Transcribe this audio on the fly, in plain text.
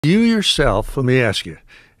You yourself, let me ask you,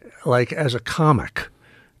 like as a comic,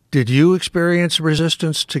 did you experience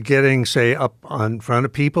resistance to getting, say, up on front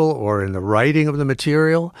of people or in the writing of the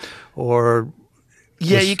material? Or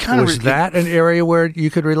Yeah, was, you kind of was that an area where you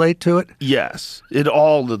could relate to it? Yes,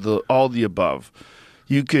 all the above.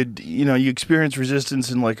 You could, you experience resistance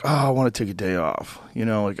and like, oh, I want to take a day off.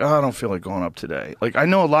 Like, oh, I don't feel like going up today. Like, I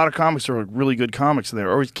know a lot of comics are really good comics and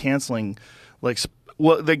they're always canceling, like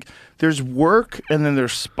there's work and then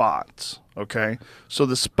there's spots. Okay, so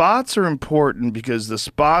the spots are important because the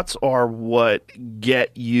spots are what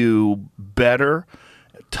get you better,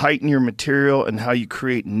 tighten your material, and how you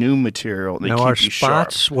create new material. They Now, keep are you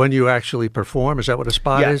sharp. spots when you actually perform? Is that what a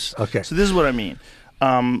spot Yeah. is? Okay. So this is what I mean.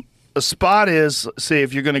 A spot is, say,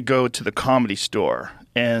 if you're going to go to the Comedy Store,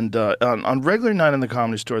 and on regular night in the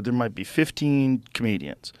Comedy Store, there might be 15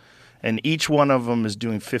 comedians, and each one of them is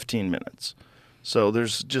doing 15 minutes. So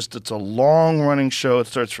it's a long-running show. It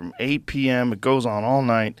starts from 8 p.m. It goes on all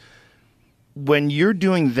night. When you're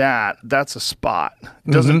doing that, that's a spot.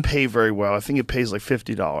 It doesn't pay very well. I think it pays like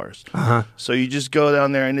 $50. So you just go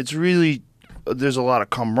down there, and it's really, there's a lot of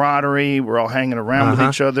camaraderie. We're all hanging around with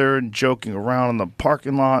each other and joking around in the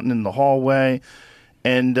parking lot and in the hallway.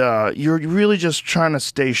 And you're really just trying to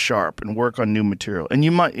stay sharp and work on new material. And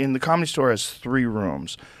the Comedy Store has 3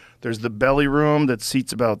 rooms. There's the belly room that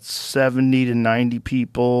seats about 70 to 90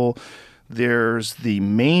 people. There's the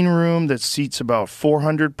main room that seats about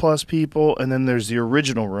 400 plus people. And then there's the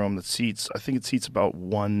original room that I think it seats about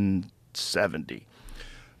 170.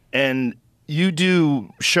 And you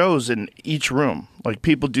do shows in each room. Like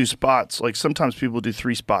people do spots. Like sometimes people do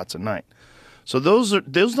 3 spots a night. So those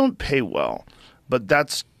don't pay well, but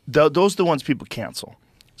those are the ones people cancel.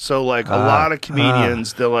 So like a lot of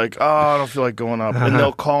comedians, they're like, oh, I don't feel like going up. And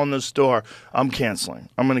they'll call in the store, I'm canceling.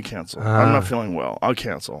 I'm going to cancel. I'm not feeling well. I'll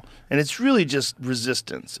cancel. And it's really just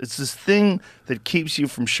resistance. It's this thing that keeps you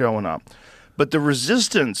from showing up. But the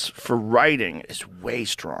resistance for writing is way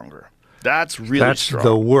stronger. That's really strong. That's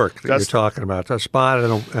the work that you're talking about. The spot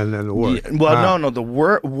and then the work. Yeah, well, no. The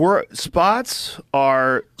work spots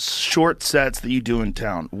are short sets that you do in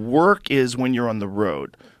town. Work is when you're on the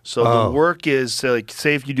road. So the work is, like,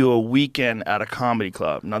 say if you do a weekend at a comedy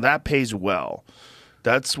club. Now, that pays well.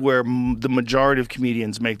 That's where the majority of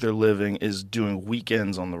comedians make their living, is doing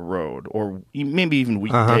weekends on the road, or maybe even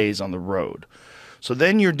weekdays on the road. So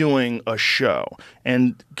then you're doing a show.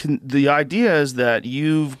 And the idea is that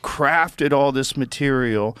you've crafted all this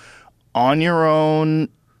material on your own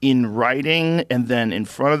in writing and then in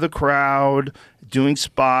front of the crowd, doing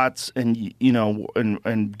spots and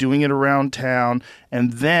and doing it around town,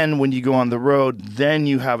 and then when you go on the road, then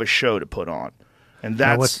you have a show to put on, and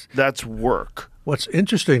that's work. What's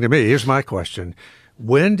interesting to me, here's my question: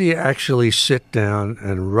 when do you actually sit down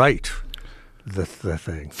and write the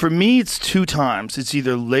thing? For me, it's 2 times. It's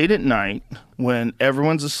either late at night when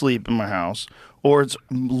everyone's asleep in my house, or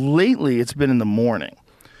lately it's been in the morning.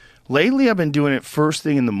 Lately, I've been doing it first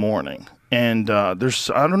thing in the morning. And I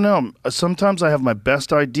don't know, sometimes I have my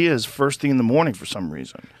best ideas first thing in the morning for some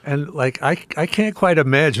reason. And like, I can't quite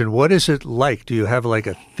imagine, what is it like? Do you have like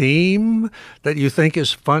a theme that you think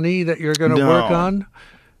is funny that you're going to work on?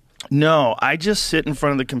 No, I just sit in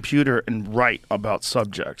front of the computer and write about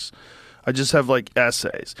subjects. I just have like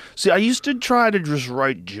essays. See, I used to try to just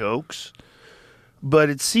write jokes,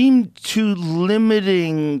 but it seemed too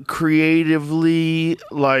limiting creatively.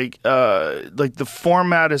 Like the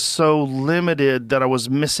format is so limited that I was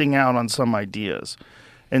missing out on some ideas.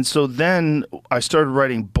 And so then I started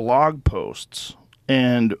writing blog posts.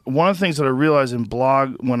 And one of the things that I realized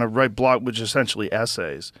when I write blog, which is essentially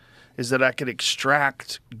essays, is that I could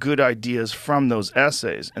extract good ideas from those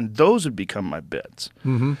essays, and those would become my bits.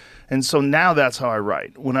 And so now that's how I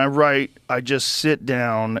write. When I write, I just sit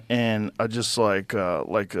down and I just I'm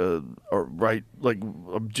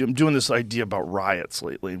doing this idea about riots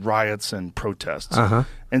lately, riots and protests.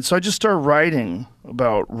 And so I just start writing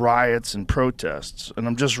about riots and protests, and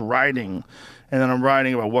I'm just writing. And then I'm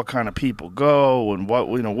writing about what kind of people go and what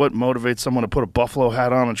motivates someone to put a buffalo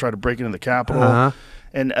hat on and try to break into the Capitol.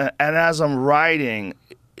 And as I'm writing,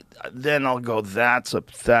 then I'll go, that's a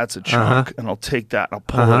chunk, and I'll take that and I'll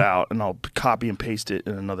pull it out and I'll copy and paste it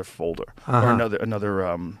in another folder or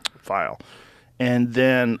another file. And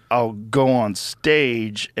then I'll go on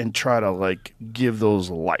stage and try to like give those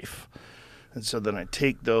life. And so then I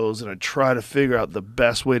take those and I try to figure out the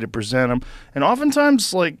best way to present them. And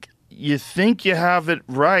oftentimes, like, you think you have it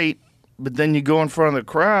right, but then you go in front of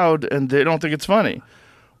the crowd and they don't think it's funny.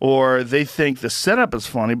 Or they think the setup is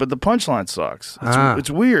funny, but the punchline sucks. It's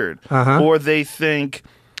weird. Or they think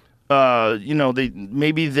you know,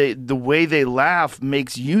 the way they laugh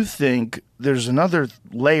makes you think there's another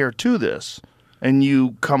layer to this, and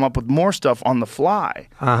you come up with more stuff on the fly.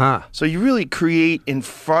 So you really create in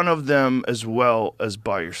front of them as well as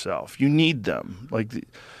by yourself. You need them. Like,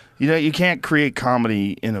 you know, you can't create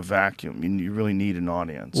comedy in a vacuum. You really need an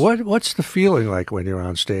audience. What's the feeling like when you're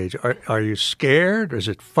on stage? Are you scared? Is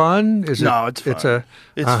it fun? No, it's fun.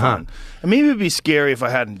 It's fun. And maybe it'd be scary if I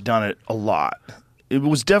hadn't done it a lot. It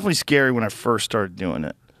was definitely scary when I first started doing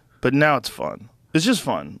it, but now it's fun. It's just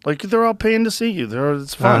fun. Like, they're all paying to see you.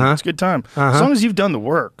 It's fun. It's a good time. As long as you've done the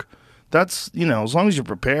work, that's, you know, as long as you're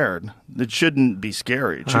prepared, it shouldn't be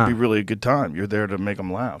scary. It should be really a good time. You're there to make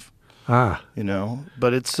them laugh. You know,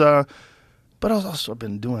 but it's, but I've also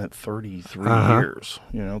been doing it 33 years,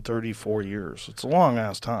 you know, 34 years. It's a long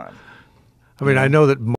ass time. I mean, I know that